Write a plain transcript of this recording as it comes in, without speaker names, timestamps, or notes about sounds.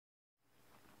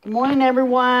Good morning,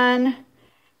 everyone.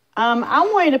 I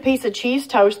wanted a piece of cheese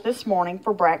toast this morning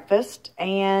for breakfast,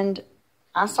 and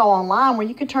I saw online where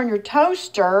you can turn your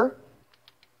toaster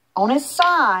on its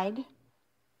side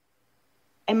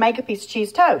and make a piece of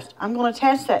cheese toast. I'm going to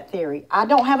test that theory. I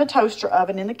don't have a toaster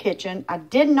oven in the kitchen. I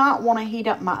did not want to heat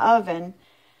up my oven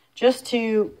just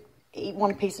to eat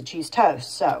one piece of cheese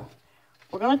toast. So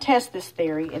we're going to test this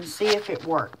theory and see if it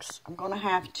works. I'm going to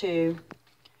have to,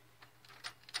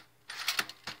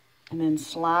 and then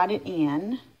slide it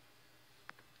in.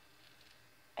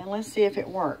 And let's see if it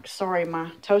works. Sorry,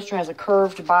 my toaster has a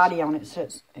curved body on it, so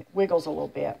it wiggles a little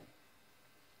bit.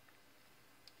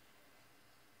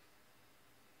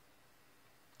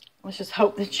 Let's just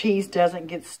hope the cheese doesn't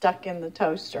get stuck in the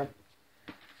toaster.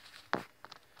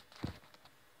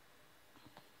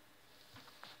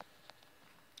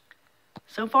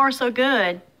 So far, so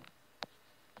good.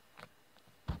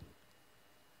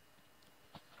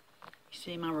 You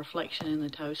see my reflection in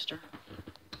the toaster.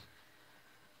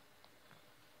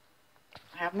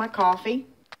 I have my coffee.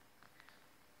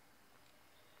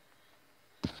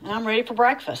 And I'm ready for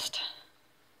breakfast.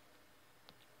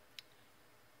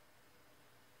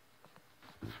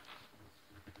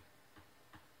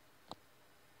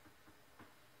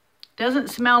 Doesn't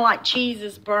smell like cheese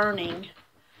is burning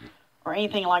or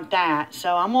anything like that.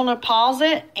 So I'm going to pause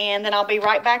it and then I'll be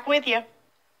right back with you.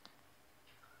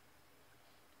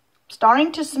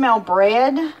 Starting to smell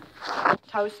bread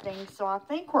toasting, so I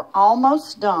think we're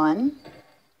almost done.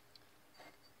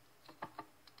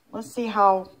 Let's see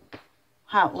how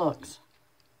it looks.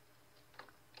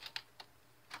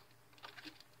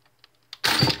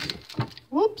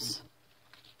 Whoops.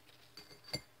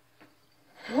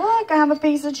 Look, I have a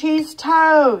piece of cheese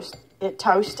toast. It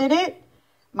toasted it.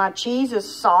 My cheese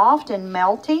is soft and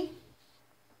melty.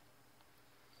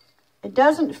 It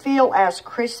doesn't feel as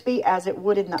crispy as it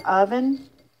would in the oven.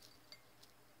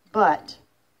 But,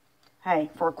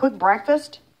 hey, for a quick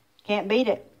breakfast, can't beat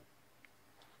it.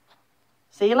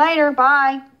 See you later.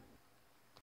 Bye.